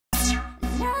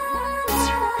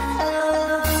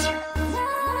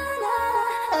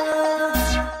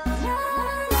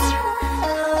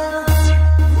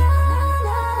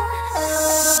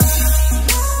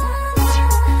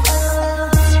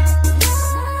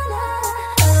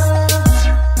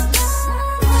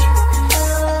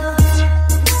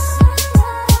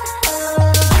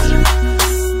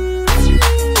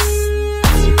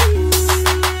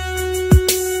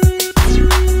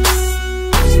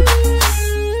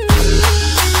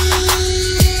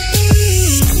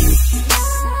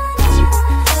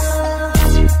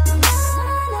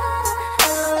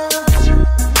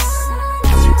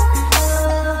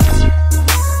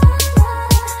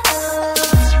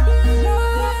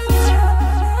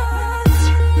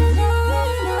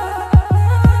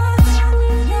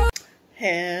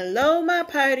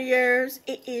partiers,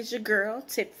 it is your girl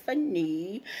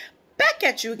Tiffany, back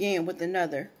at you again with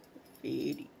another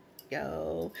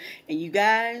video. And you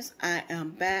guys, I am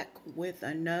back with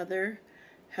another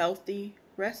healthy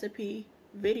recipe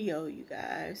video, you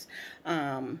guys.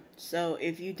 So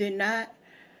if you did not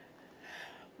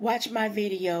watch my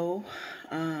video,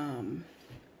 the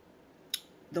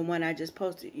one I just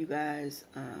posted you guys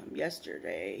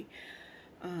yesterday,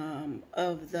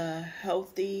 of the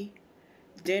healthy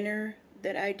dinner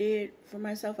that I did for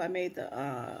myself. I made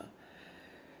the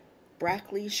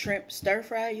broccoli shrimp stir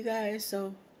fry, you guys.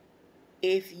 So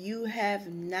if you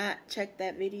have not checked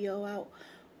that video out,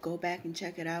 go back and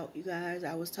check it out, you guys.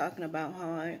 I was talking about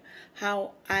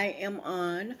how I am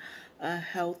on a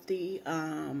healthy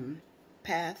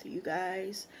path, you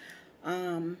guys.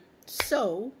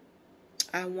 So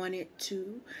I wanted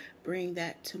to bring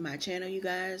that to my channel, you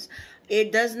guys.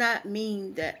 It does not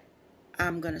mean that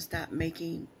I'm going to stop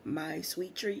making my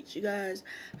sweet treats, you guys.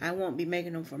 I won't be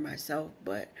making them for myself,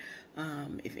 but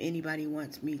if anybody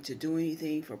wants me to do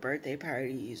anything for birthday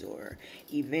parties or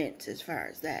events as far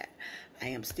as that, I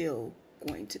am still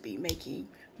going to be making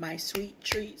my sweet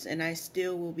treats, and I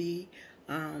still will be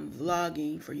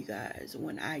vlogging for you guys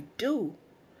when I do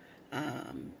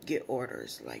get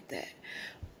orders like that.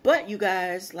 But you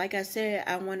guys, like I said,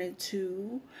 I wanted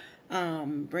to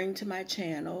bring to my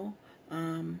channel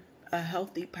a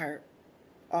healthy part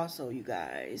also, you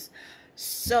guys.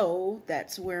 So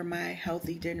that's where my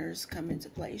healthy dinners come into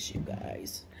place, you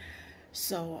guys.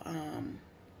 So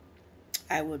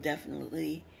I will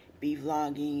definitely be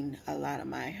vlogging a lot of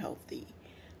my healthy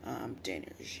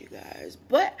dinners, you guys.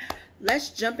 But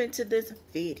let's jump into this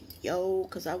video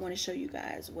because I want to show you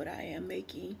guys what I am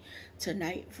making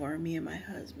tonight for me and my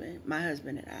husband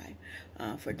and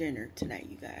I for dinner tonight,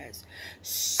 you guys.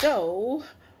 So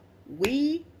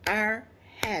we are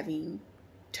having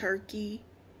turkey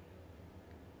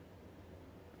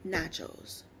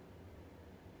nachos,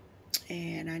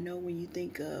 and I know when you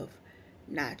think of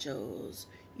nachos,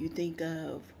 you think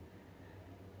of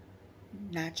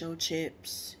nacho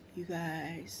chips, you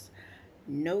guys.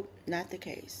 Nope, not the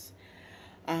case.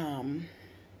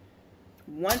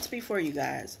 Once before, you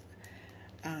guys,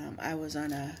 I was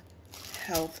on a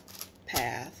health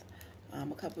path a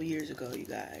couple years ago, you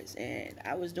guys, and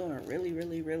I was doing really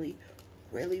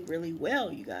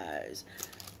well, you guys.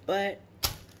 But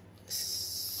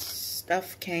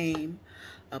stuff came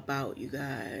about, you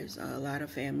guys, a lot of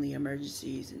family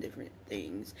emergencies and different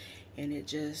things, and I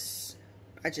just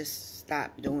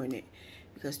stopped doing it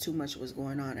because too much was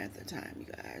going on at the time, you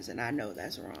guys. And I know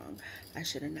that's wrong. I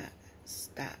should have not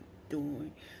stopped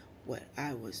doing what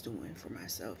I was doing for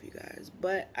myself, you guys.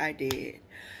 But I did.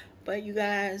 But you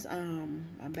guys, I'm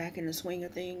back in the swing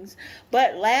of things.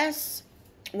 But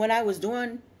when I was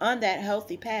doing on that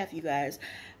healthy path, you guys,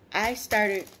 I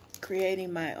started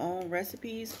creating my own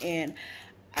recipes, and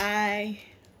I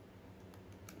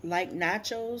like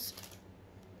nachos.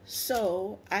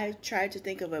 So I tried to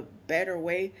think of a better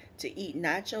way to eat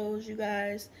nachos, you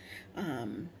guys,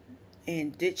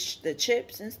 and ditch the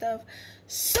chips and stuff.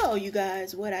 So you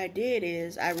guys, what I did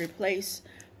is I replaced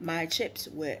my chips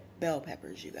with bell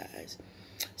peppers, you guys.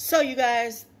 So you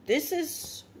guys, this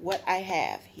is what I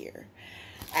have here.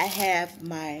 I have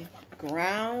my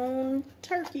ground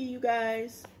turkey, you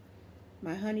guys,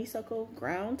 my honeysuckle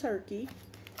ground turkey.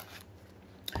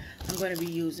 I'm going to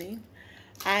be using.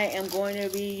 I am going to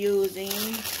be using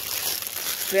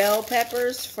bell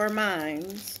peppers for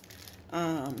mine.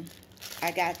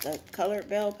 I got the colored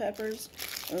bell peppers,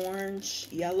 orange,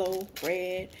 yellow,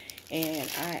 red, and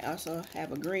I also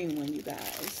have a green one, you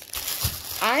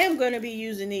guys. I am going to be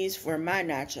using these for my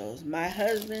nachos. My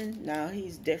husband, now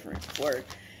he's different. For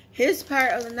his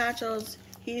part of the nachos,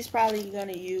 he's probably going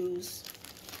to use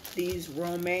these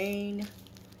romaine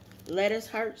lettuce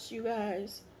hearts, you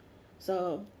guys.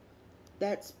 So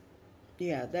that's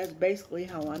basically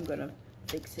how I'm gonna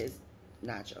fix his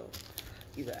nacho,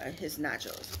 you guys, his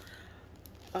nachos.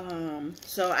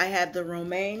 So I have the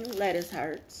romaine lettuce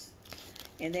hearts,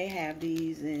 and they have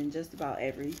these in just about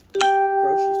every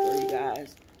grocery store, you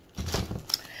guys.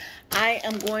 I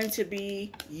am going to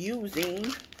be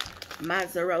using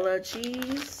mozzarella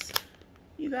cheese,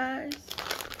 you guys,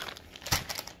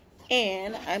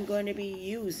 and I'm going to be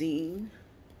using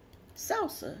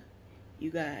salsa,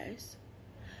 you guys.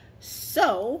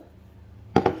 So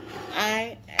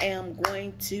I am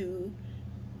going to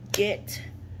get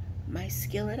my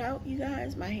skillet out, you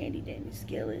guys, my handy dandy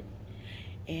skillet,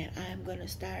 and I'm gonna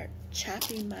start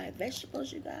chopping my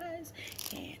vegetables, you guys,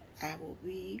 and I will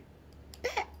be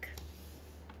back.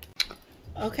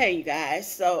 Okay, you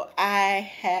guys, so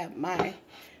I have my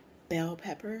bell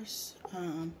peppers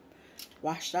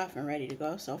washed off and ready to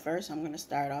go. So first I'm going to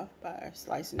start off by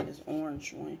slicing this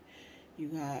orange one, you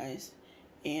guys.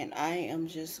 And I am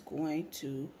just going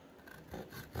to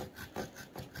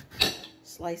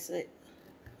slice it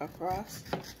across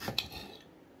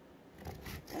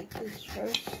like this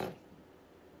first.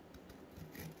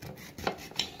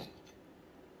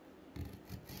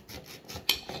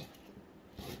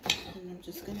 And I'm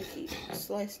just going to keep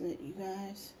slicing it, you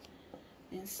guys,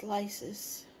 in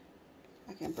slices.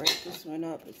 I can break this one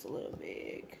up, it's a little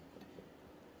big.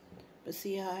 But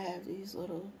see how I have these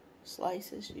little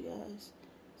slices, you guys?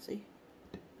 See?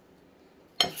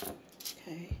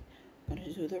 Okay, I'm going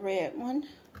to do the red one.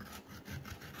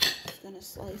 Just going to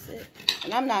slice it.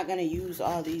 And I'm not going to use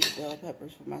all these bell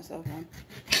peppers for myself. I'm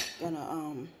going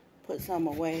to put some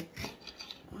away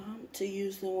to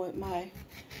use them with my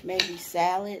maybe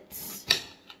salads,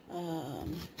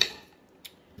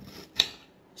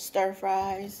 stir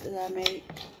fries that I make.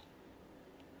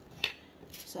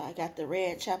 So I got the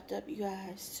red chopped up, you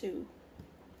guys, too.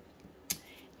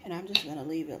 And I'm just going to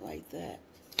leave it like that.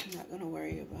 I'm not going to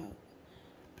worry about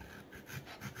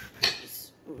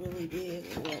it's really big,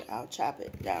 but I'll chop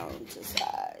it down to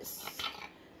size.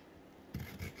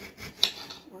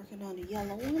 Working on the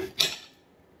yellow one.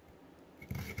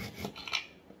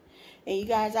 And you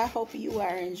guys, I hope you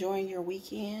are enjoying your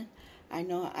weekend. I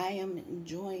know I am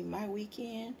enjoying my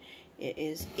weekend. It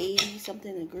is 80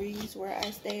 something degrees where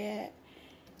I stay at.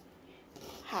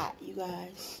 Hot, you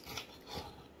guys.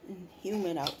 And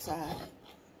humid outside.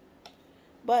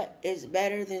 But it's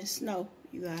better than snow,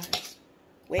 you guys.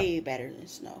 Way better than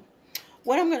snow.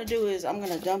 What I'm going to do is I'm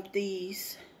going to dump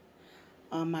these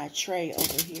on my tray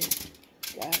over here.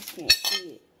 You guys can't see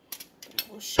it, but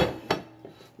I will show you.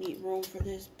 Need room for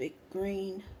this big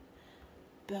green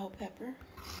bell pepper.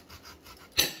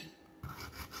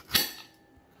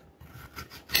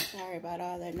 Sorry about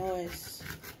all that noise,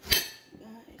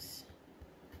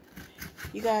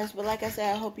 you guys. But like I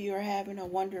said, I hope you are having a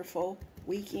wonderful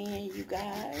weekend, you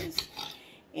guys.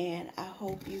 And I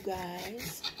hope you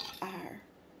guys are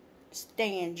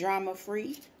staying drama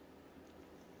free.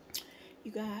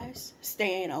 You guys,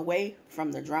 staying away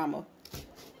from the drama.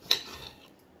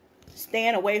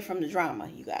 Staying away from the drama,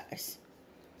 you guys.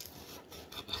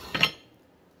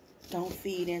 Don't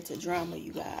feed into drama,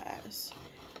 you guys.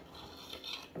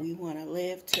 We want to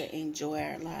live to enjoy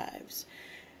our lives.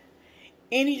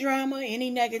 Any drama,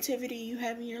 any negativity you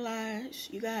have in your lives,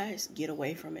 you guys, get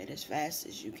away from it as fast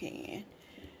as you can.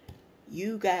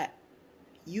 You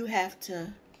have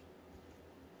to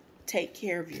take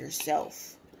care of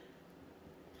yourself.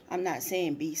 I'm not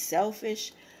saying be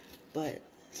selfish, but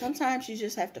sometimes you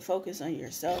just have to focus on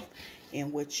yourself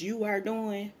and what you are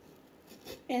doing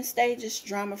and stay just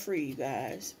drama free, you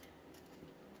guys.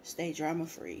 Stay drama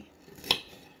free.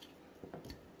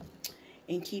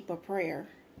 And keep a prayer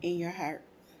in your heart.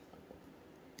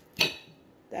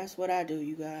 That's what I do,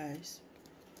 you guys.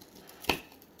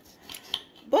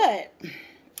 But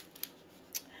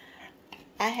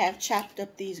I have chopped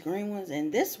up these green ones,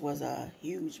 and this was a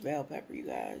huge bell pepper, you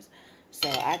guys. So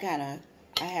I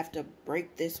have to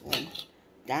break this one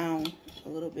down a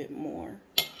little bit more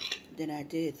than I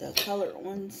did the colored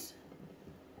ones.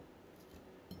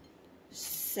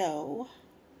 So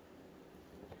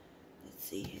let's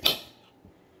see here.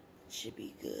 Should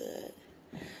be good.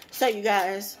 So you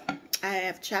guys, I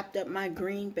have chopped up my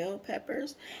green bell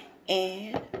peppers,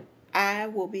 and I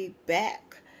will be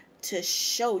back to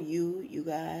show you, you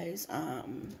guys. I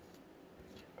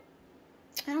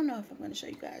don't know if I'm going to show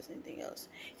you guys anything else.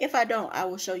 If I don't, I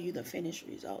will show you the finished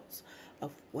results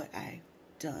of what I've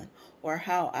done, or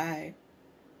how I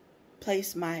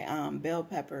place my bell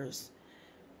peppers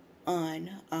on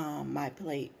my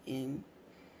plate and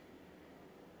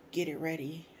get it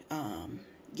ready.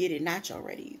 Get it nacho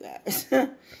ready, you guys.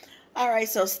 Alright,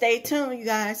 so stay tuned, you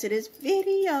guys, to this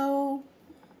video.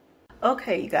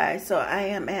 Okay, you guys, so I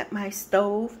am at my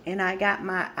stove, and I got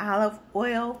my olive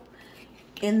oil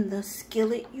in the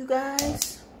skillet, you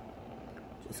guys.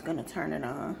 Just gonna turn it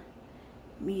on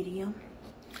medium.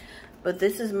 But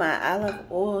this is my olive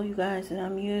oil, you guys, that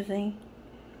I'm using.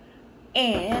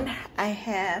 And I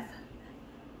have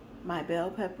my bell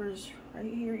peppers right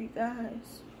here, you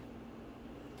guys.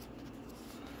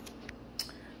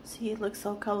 See, it looks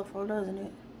so colorful, doesn't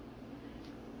it?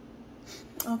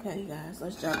 Okay, you guys,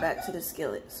 let's jump back to the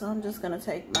skillet. So I'm just going to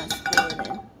take my skillet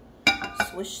and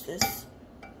swish this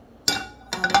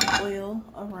olive oil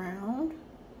around.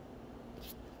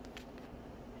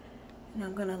 And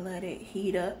I'm going to let it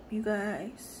heat up, you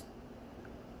guys.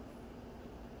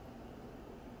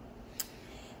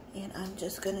 And I'm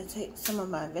just going to take some of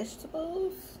my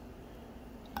vegetables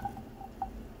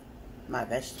my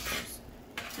vegetables.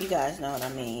 You guys know what I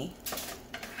mean.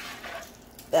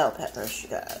 Bell peppers, you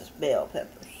guys. Bell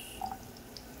peppers.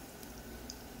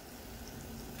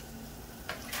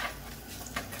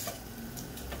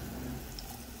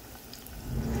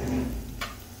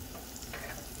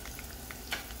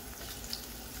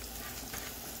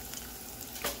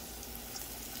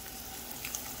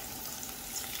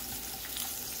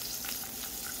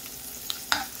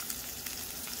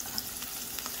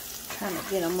 Trying to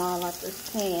get them all out this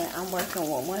pan. I'm working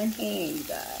with one hand, you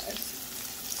guys.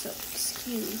 So,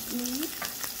 excuse me.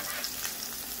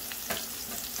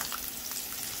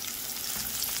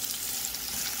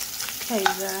 Okay, you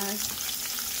guys.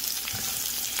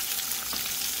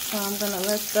 So, I'm going to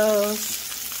let those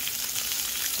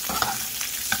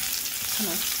kind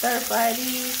of stir fry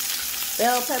these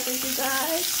bell peppers, you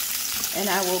guys. And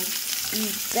I will be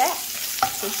back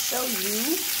to show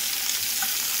you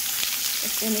the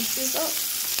finished result.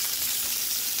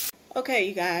 Okay,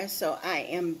 you guys, so I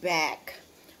am back.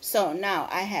 So now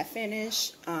I have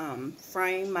finished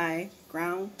frying my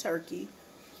ground turkey,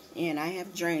 and I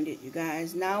have drained it, you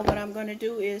guys. Now what I'm going to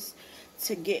do is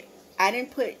I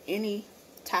didn't put any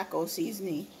taco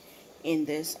seasoning in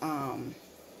this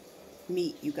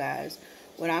meat, you guys.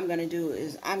 What I'm going to do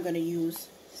is I'm going to use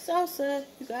salsa,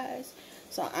 you guys.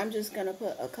 So I'm just going to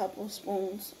put a couple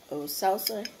spoons of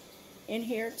salsa in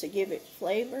here to give it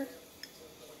flavor.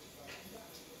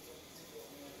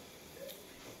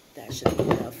 That should be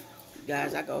enough. You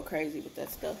guys, I go crazy with that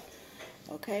stuff.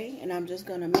 Okay, and I'm just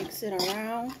gonna mix it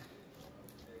around.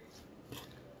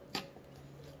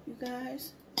 You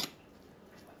guys.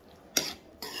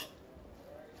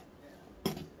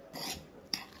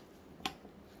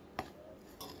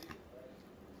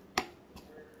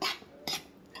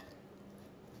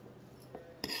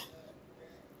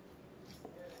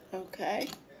 Okay.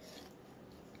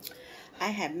 I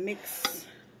have mixed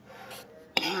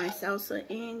my salsa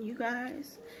in, you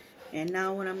guys. And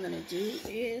now what I'm going to do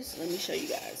is, let me show you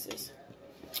guys this.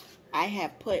 I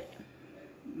have put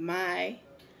my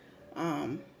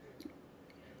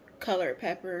colored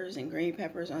peppers and green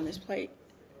peppers on this plate,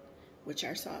 which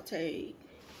are sauteed.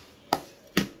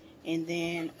 And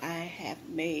then I have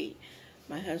made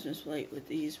my husband's plate with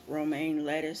these romaine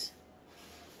lettuce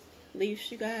leaves,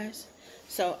 you guys.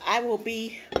 So I will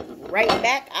be right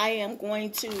back. I am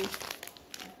going to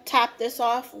top this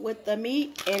off with the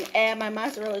meat and add my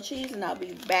mozzarella cheese, and I'll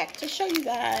be back to show you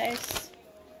guys.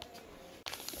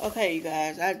 Okay, you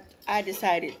guys, I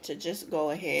decided to just go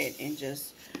ahead and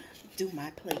just do my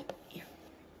plate.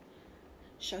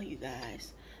 Show you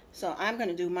guys. So I'm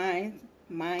gonna do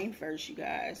mine first, you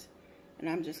guys, and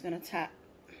I'm just gonna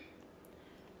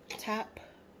top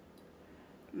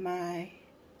my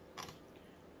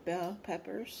bell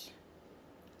peppers.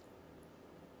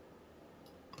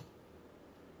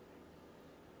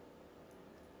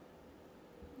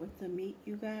 With the meat,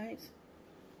 you guys.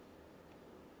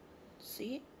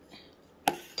 See it?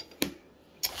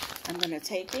 I'm gonna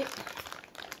take it,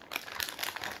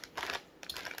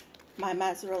 my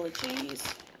mozzarella cheese,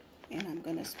 and I'm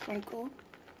gonna sprinkle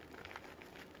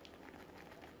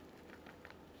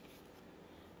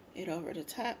it over the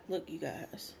top. Look, you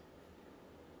guys,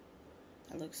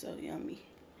 that looks so yummy.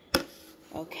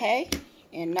 Okay,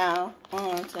 and now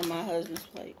on to my husband's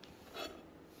plate.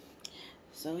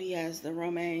 So he has the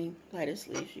romaine lettuce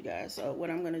leaves, you guys. So what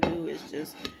I'm gonna do is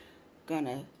just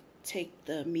gonna take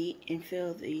the meat and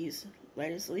fill these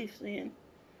lettuce leaves in.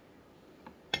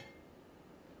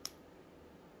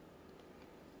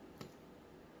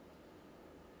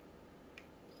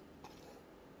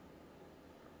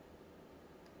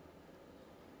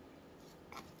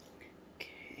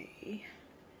 Okay.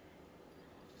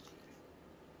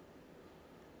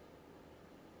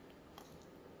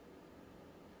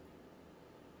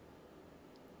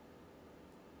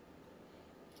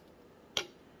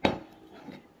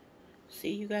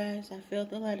 See, you guys, I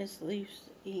filled the lettuce leaves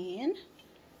in.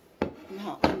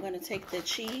 Now I'm going to take the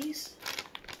cheese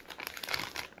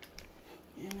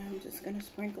and I'm just going to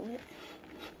sprinkle it.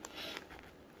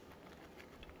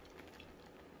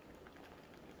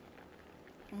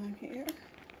 On here.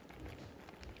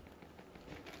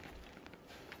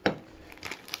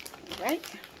 Alright.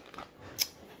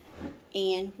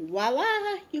 And voila,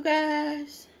 you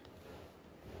guys.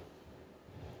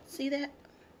 See that?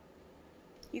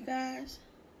 You guys,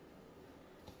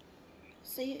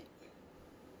 see it?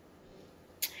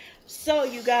 So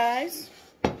you guys,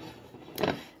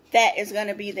 that is going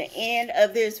to be the end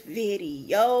of this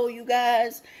video, you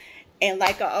guys. And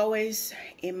like I always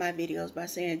in my videos by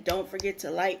saying, don't forget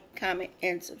to like, comment,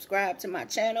 and subscribe to my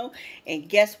channel. And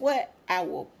guess what? I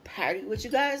will party with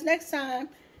you guys next time.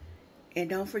 And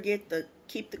don't forget to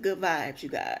keep the good vibes, you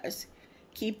guys.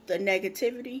 Keep the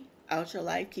negativity out your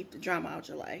life. Keep the drama out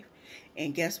your life.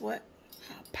 And guess what?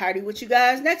 I'll party with you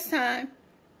guys next time.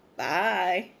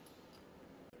 Bye.